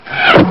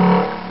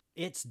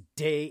It's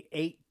day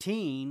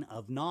 18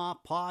 of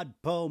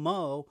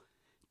NaPodPoMo.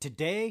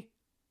 Today,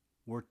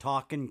 we're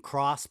talking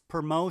cross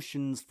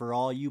promotions for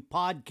all you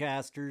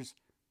podcasters.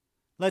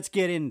 Let's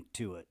get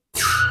into it.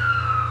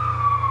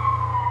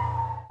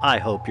 I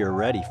hope you're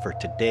ready for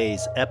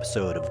today's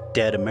episode of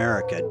Dead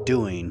America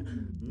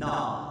doing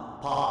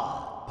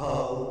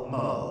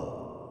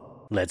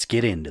NaPodPoMo. Let's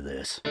get into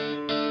this.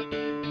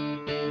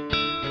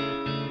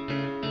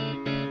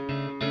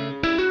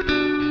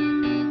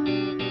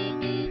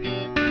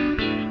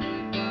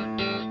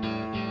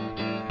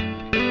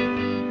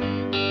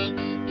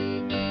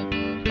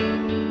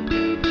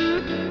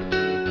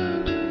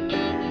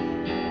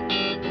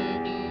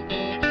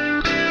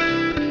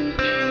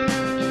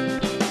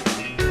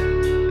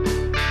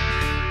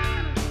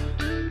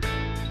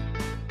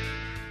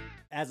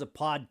 As a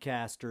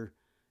podcaster,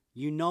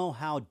 you know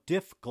how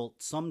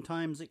difficult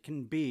sometimes it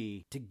can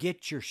be to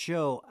get your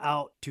show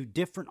out to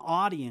different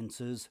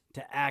audiences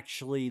to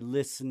actually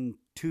listen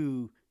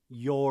to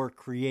your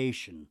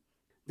creation.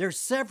 There's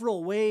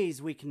several ways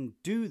we can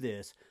do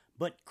this,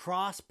 but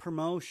cross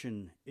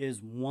promotion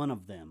is one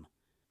of them.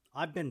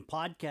 I've been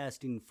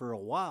podcasting for a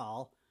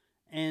while,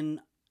 and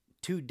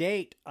to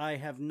date, I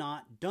have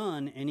not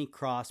done any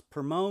cross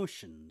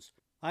promotions.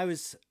 I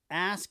was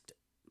asked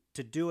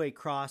to do a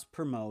cross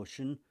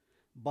promotion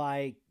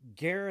by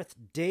Gareth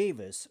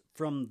Davis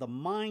from the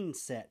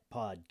Mindset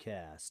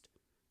Podcast.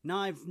 Now,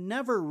 I've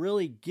never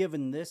really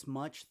given this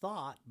much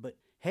thought, but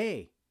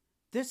hey,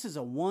 this is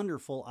a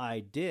wonderful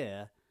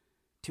idea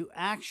to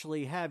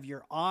actually have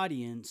your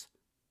audience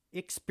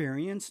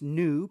experience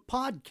new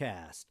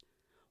podcast.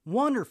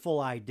 Wonderful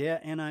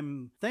idea, and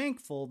I'm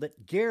thankful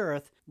that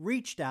Gareth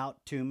reached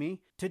out to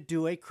me to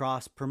do a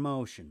cross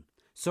promotion.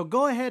 So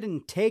go ahead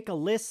and take a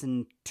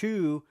listen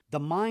to the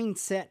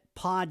Mindset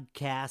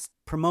Podcast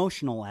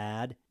promotional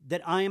ad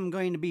that I am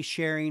going to be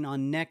sharing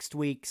on next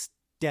week's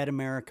Dead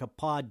America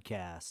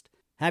podcast.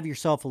 Have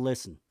yourself a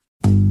listen.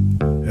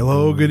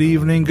 Hello, good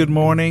evening, good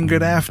morning,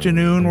 good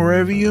afternoon,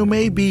 wherever you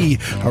may be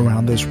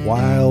around this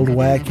wild,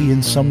 wacky,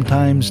 and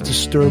sometimes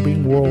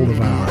disturbing world of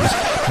ours.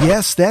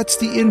 Yes, that's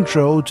the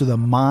intro to the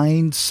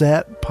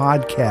Mindset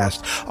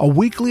Podcast, a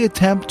weekly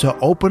attempt to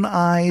open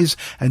eyes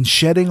and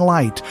shedding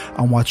light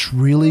on what's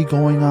really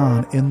going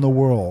on in the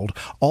world,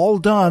 all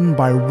done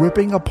by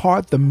ripping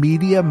apart the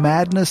media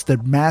madness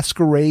that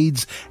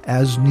masquerades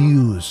as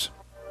news.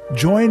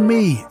 Join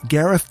me,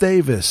 Gareth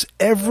Davis,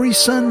 every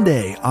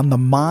Sunday on the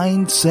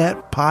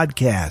Mindset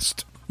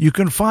Podcast. You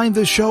can find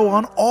the show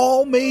on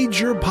all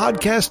major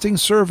podcasting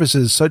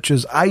services such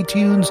as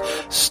iTunes,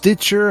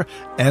 Stitcher,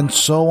 and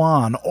so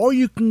on. Or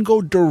you can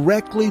go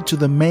directly to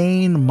the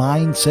main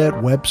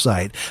Mindset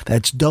website.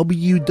 That's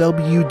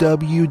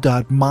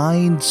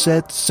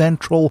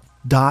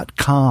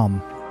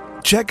www.mindsetcentral.com.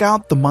 Check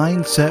out the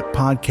Mindset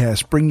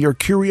Podcast. Bring your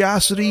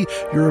curiosity,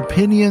 your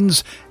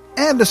opinions,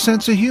 and a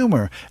sense of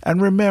humor.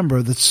 And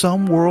remember that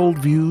some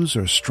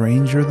worldviews are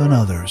stranger than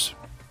others.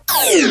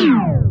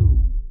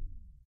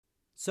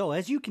 So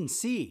as you can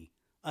see,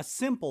 a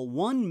simple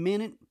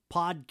 1-minute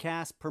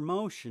podcast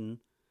promotion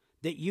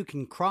that you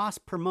can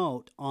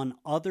cross-promote on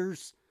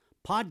others'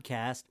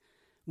 podcast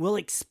will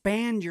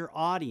expand your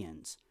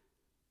audience.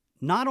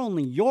 Not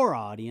only your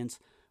audience,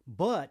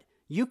 but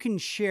you can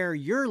share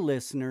your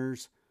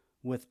listeners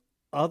with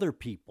other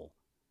people.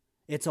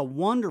 It's a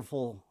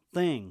wonderful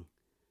thing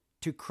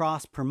to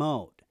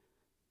cross-promote.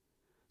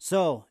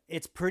 So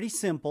it's pretty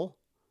simple.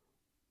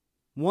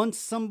 Once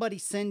somebody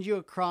sends you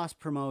a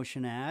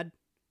cross-promotion ad,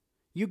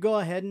 you go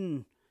ahead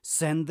and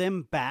send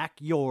them back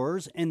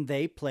yours and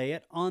they play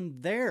it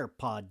on their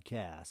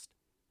podcast.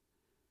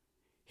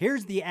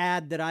 Here's the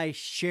ad that I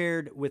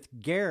shared with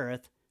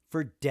Gareth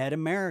for Dead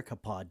America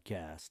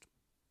Podcast.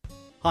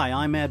 Hi,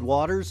 I'm Ed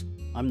Waters.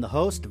 I'm the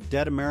host of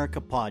Dead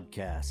America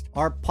Podcast.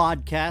 Our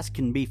podcast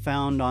can be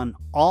found on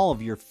all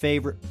of your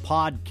favorite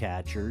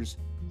podcatchers,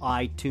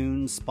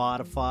 iTunes,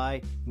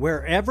 Spotify,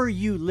 wherever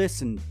you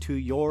listen to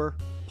your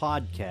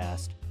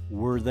podcast,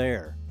 we're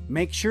there.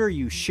 Make sure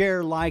you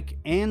share, like,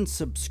 and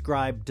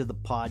subscribe to the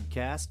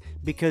podcast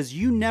because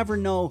you never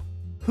know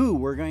who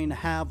we're going to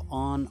have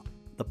on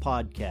the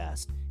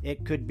podcast.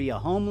 It could be a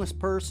homeless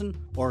person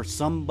or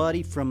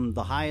somebody from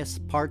the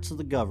highest parts of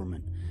the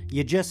government.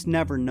 You just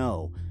never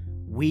know.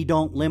 We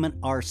don't limit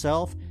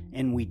ourselves,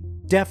 and we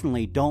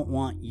definitely don't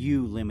want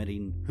you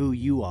limiting who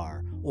you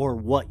are or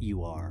what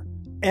you are.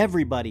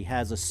 Everybody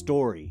has a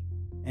story,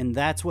 and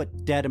that's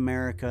what Dead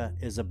America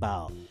is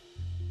about.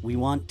 We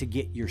want to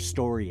get your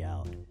story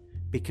out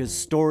because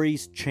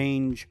stories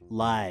change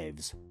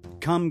lives.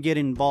 Come get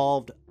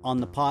involved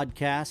on the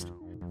podcast,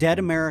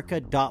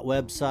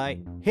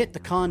 deadamerica.website, hit the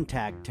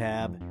contact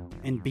tab,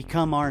 and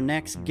become our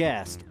next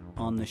guest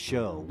on the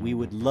show. We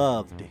would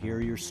love to hear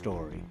your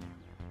story.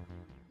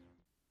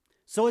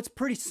 So it's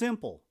pretty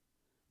simple.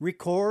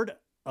 Record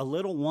a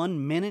little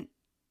 1-minute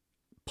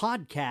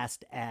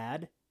podcast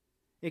ad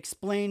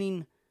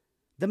explaining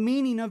the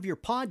meaning of your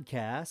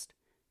podcast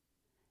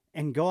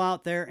and go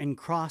out there and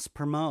cross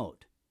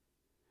promote.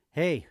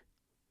 Hey,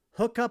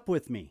 hook up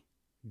with me.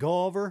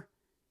 Go over,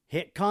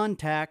 hit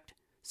contact,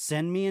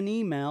 send me an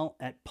email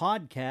at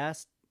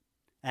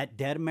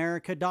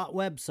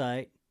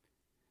podcast@deadamerica.website,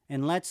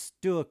 and let's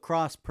do a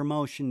cross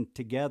promotion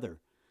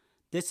together.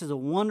 This is a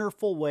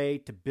wonderful way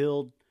to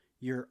build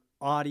your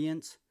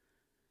audience.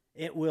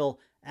 It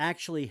will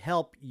actually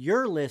help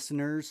your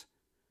listeners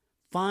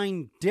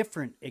find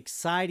different,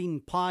 exciting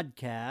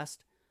podcasts.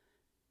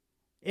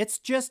 It's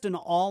just an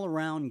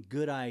all-around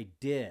good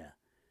idea.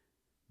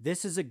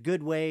 This is a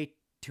good way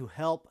to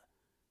help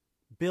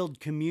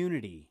build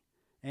community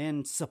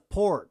and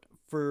support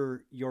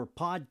for your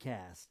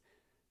podcast.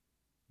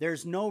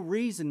 There's no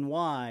reason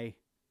why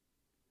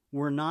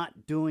we're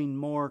not doing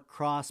more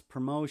cross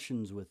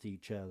promotions with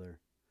each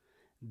other.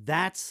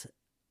 That's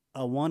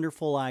a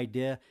wonderful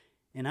idea,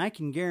 and I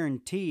can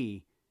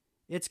guarantee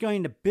it's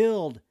going to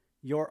build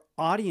your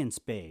audience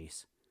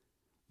base.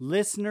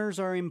 Listeners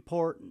are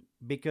important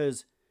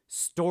because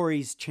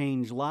stories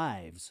change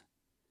lives.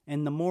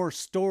 And the more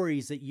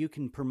stories that you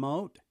can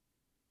promote,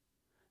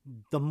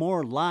 the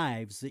more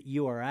lives that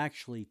you are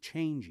actually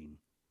changing.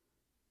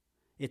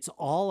 It's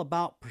all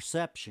about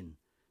perception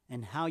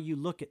and how you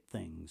look at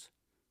things.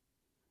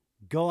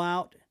 Go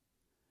out,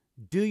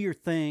 do your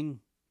thing,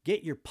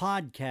 get your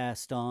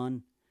podcast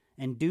on,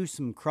 and do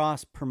some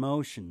cross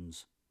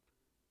promotions.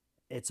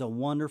 It's a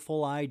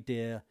wonderful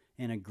idea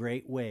and a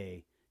great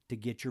way to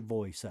get your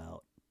voice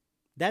out.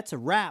 That's a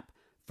wrap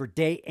for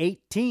day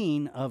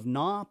 18 of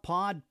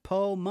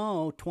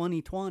NaPodPoMo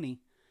 2020.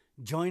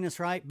 Join us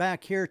right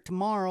back here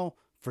tomorrow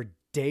for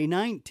day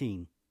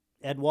 19.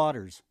 Ed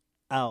Waters,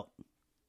 out.